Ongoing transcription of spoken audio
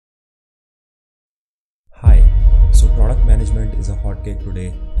management is a hotcake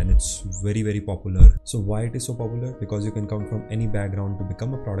today and it's very popular. So why it is so popular? Because you can come from any background to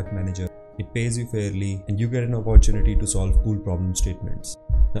become a product manager. It pays you fairly and you get an opportunity to solve cool problem statements.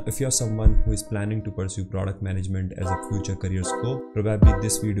 Now, if you're someone who is planning to pursue product management as a future career scope, probably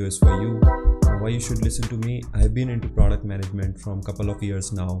this video is for you. Why you should listen to me? I've been into product management from a couple of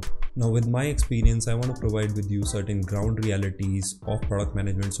years now. Now with my experience, I want to provide with you certain ground realities of product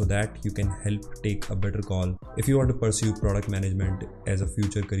management so that you can help take a better call if you want to pursue product management as a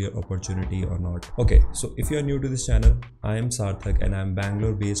future career opportunity or not. Okay, so if you are new to this channel, I am Sarthak and I am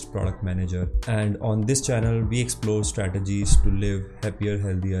Bangalore based product manager, and on this channel we explore strategies to live happier,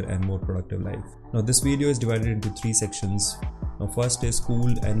 healthier and more productive life. Now this video is divided into 3 sections. Now first is cool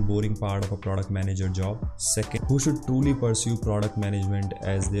and boring part of a product manager job. Second, who should truly pursue product management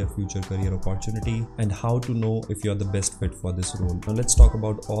as their future career opportunity, and how to know if you're the best fit for this role. Now let's talk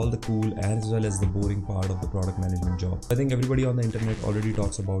about all the cool as well as the boring part of the product management job. I think everybody on the internet already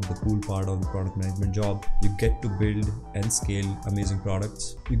talks about the cool part of the product management job. You get to build and scale amazing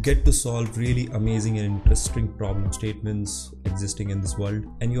products. You get to solve really amazing and interesting problem statements existing in this world,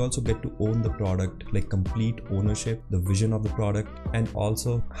 and you also get to own the product, like complete ownership, the vision of the product, and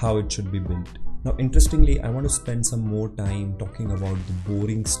also how it should be built. Now interestingly, I want to spend some more time talking about the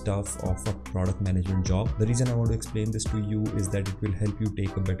boring stuff of a product management job. The reason I want to explain this to you is that it will help you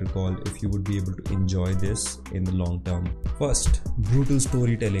take a better call if you would be able to enjoy this in the long term. First, brutal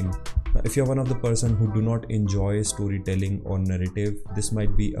storytelling. Now, if you're one of the person who do not enjoy storytelling or narrative, this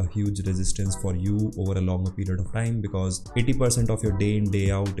might be a huge resistance for you over a longer period of time, because 80% of your day in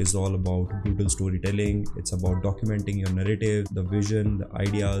day out is all about brutal storytelling. It's about documenting your narrative, the vision, the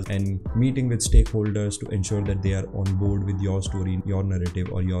ideas, and meeting with stakeholders to ensure that they are on board with your story, your narrative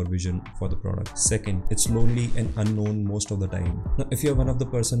or your vision for the product. Second, it's lonely and unknown most of the time. Now if you're one of the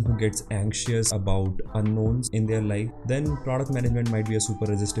person who gets anxious about unknowns in their life, then product management might be a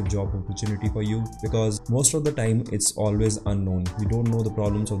super resistive job opportunity for you, because most of the time it's always unknown. You don't know the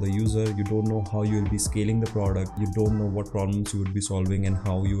problems of the user, you don't know how you will be scaling the product, you don't know what problems you would be solving and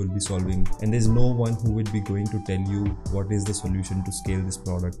how you will be solving, and there's no one who would be going to tell you what is the solution to scale this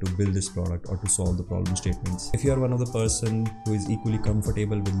product, to build this product, or to solve the problem statements. If you are one of the person who is equally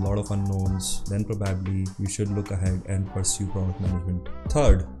comfortable with a lot of unknowns, then probably you should look ahead and pursue product management.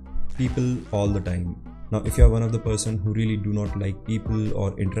 Third, people all the time. Now, if you are one of the person who really do not like people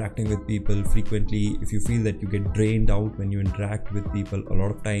or interacting with people frequently, if you feel that you get drained out when you interact with people a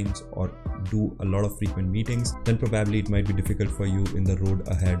lot of times or do a lot of frequent meetings, then probably it might be difficult for you in the road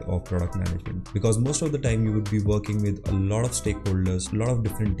ahead of product management, because most of the time you would be working with a lot of stakeholders, a lot of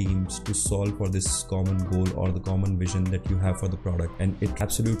different teams to solve for this common goal or the common vision that you have for the product, and it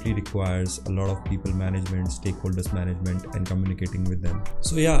absolutely requires a lot of people management, stakeholders management, and communicating with them.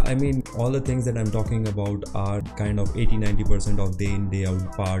 So yeah, I mean, all the things that I'm talking about are kind of 80-90% of day in day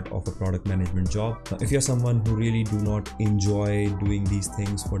out part of a product management job. Now, if you're someone who really do not enjoy doing these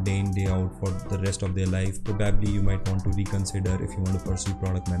things for day in day out for the rest of their life, probably you might want to reconsider if you want to pursue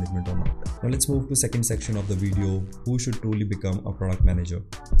product management or not. Now let's move to second section of the video, who should truly become a product manager.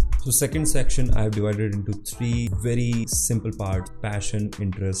 So second section I have divided into 3 very simple parts: passion,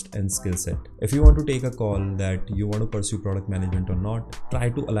 interest and skill set. If you want to take a call that you want to pursue product management or not, try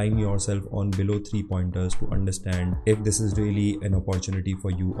to align yourself on below 3 pointers to understand if this is really an opportunity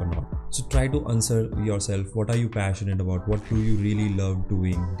for you or not. So try to answer yourself, what are you passionate about? What do you really love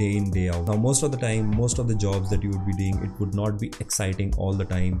doing day in day out? Now most of the time, most of the jobs that you would be doing, it would not be exciting all the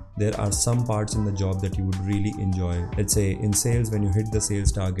time. There are some parts in the job that you would really enjoy. Let's say in sales, when you hit the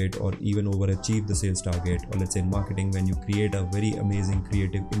sales target or even overachieve the sales target, or let's say in marketing, when you create a very amazing,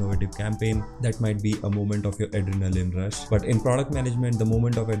 creative, innovative campaign, that might be a moment of your adrenaline rush. But in product management, the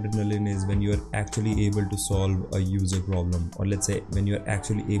moment of adrenaline is when you are actually able to solve a user problem, or let's say when you are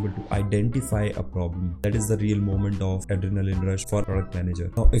actually able to identify a problem. That is the real moment of adrenaline rush for product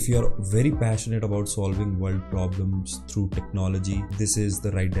manager. Now if you are very passionate about solving world problems through technology, this is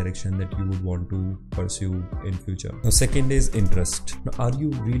the right direction that you would want to pursue in future. Now second is interest. Now are you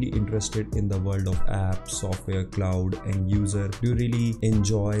really interested in the world of apps, software, cloud and user? Do you really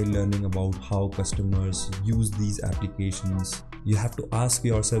enjoy learning about how customers use these applications? You have to ask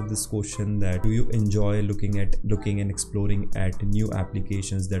yourself this question, that do you enjoy looking and exploring at new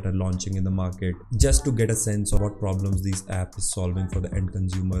applications that are launching in the market, just to get a sense of what problems these apps is solving for the end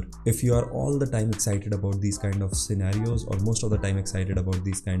consumer? If you are all the time excited about these kind of scenarios, or most of the time excited about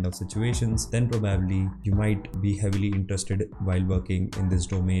these kind of situations, then probably you might be heavily interested while working in this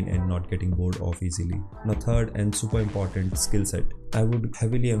domain and not getting bored off easily. Now third and super important, skill set. I would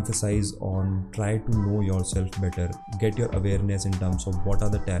heavily emphasize on try to know yourself better, get your awareness in terms of what are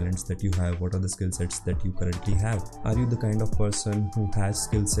the talents that you have, what are the skill sets that you currently have. Are you the kind of person who has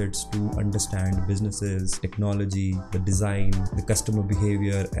skill sets to understand businesses, technology, the design, the customer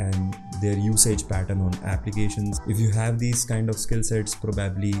behavior and their usage pattern on applications? If you have these kind of skill sets,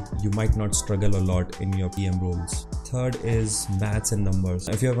 probably you might not struggle a lot in your PM roles. Third is maths and numbers.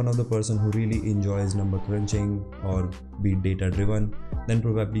 If you're one of the person who really enjoys number crunching or be data driven, then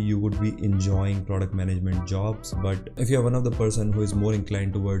probably you would be enjoying product management jobs. But if you're one of the person who is more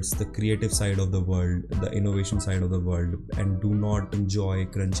inclined towards the creative side of the world, the innovation side of the world, and do not enjoy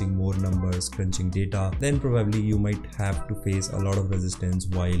crunching more numbers, crunching data, then probably you might have to face a lot of resistance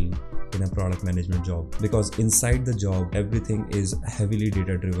while in a product management job, because inside the job everything is heavily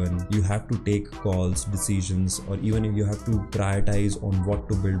data driven. You have to take calls, decisions, or even if you have to prioritize on what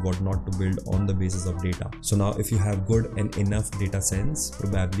to build, what not to build on the basis of data. So now if you have good and enough data sense,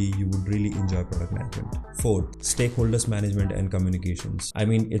 probably you would really enjoy product management. Fourth, stakeholders management and communications. I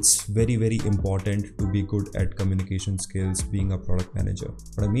mean, it's very important to be good at communication skills being a product manager.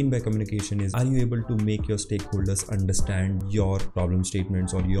 What I mean by communication is, are you able to make your stakeholders understand your problem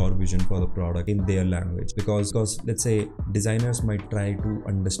statements or your vision for the product in their language? Because let's say designers might try to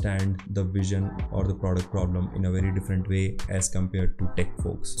understand the vision or the product problem in a very different way as compared to tech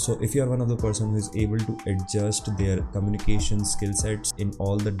folks. So if you are one of the person who is able to adjust their communication skill sets in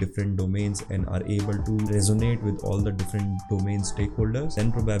all the different domains and are able to resonate with all the different domain stakeholders,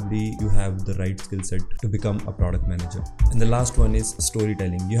 then probably you have the right skill set to become a product manager. And the last one is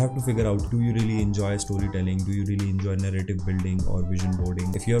storytelling. You have to figure out, do you really enjoy storytelling? Do you really enjoy narrative building or vision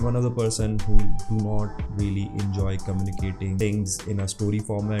boarding? If you're one of the person who do not really enjoy communicating things in a story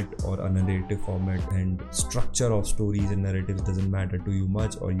format or a narrative format, and structure of stories and narratives doesn't matter to you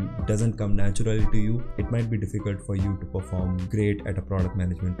much, or it doesn't come naturally to you, it might be difficult for you to perform great at a product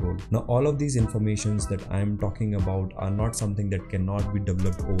management role. Now all of these informations that I'm talking about are not something that cannot be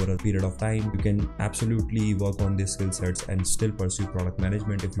developed over a period of time. You can absolutely work on these skill sets and still pursue product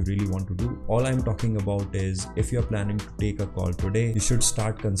management if you really want to do. All I'm talking about is, if you're planning to take a call today, you should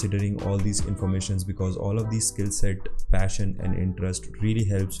start considering all these informations, because all of these skill set, passion and interest really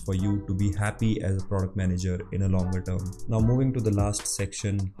helps for you to be happy as a product manager in a longer term. Now moving to the last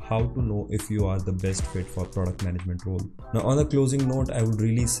section, how to know if you are the best fit for product management role. Now on a closing note, I would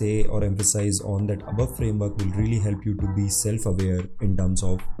really say or emphasize on that above framework will really help you to be self-aware in terms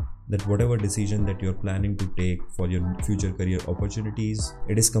of that whatever decision that you're planning to take for your future career opportunities,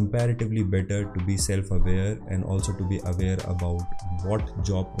 it is comparatively better to be self-aware and also to be aware about what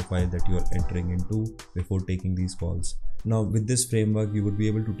job profile that you're entering into before taking these calls. Now with this framework, you would be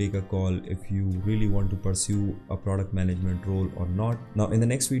able to take a call if you really want to pursue a product management role or not. Now in the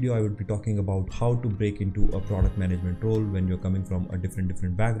next video, I would be talking about how to break into a product management role when you're coming from a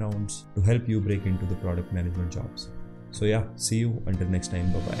different backgrounds to help you break into the product management jobs. So yeah, see you until next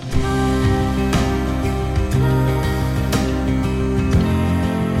time. Bye bye.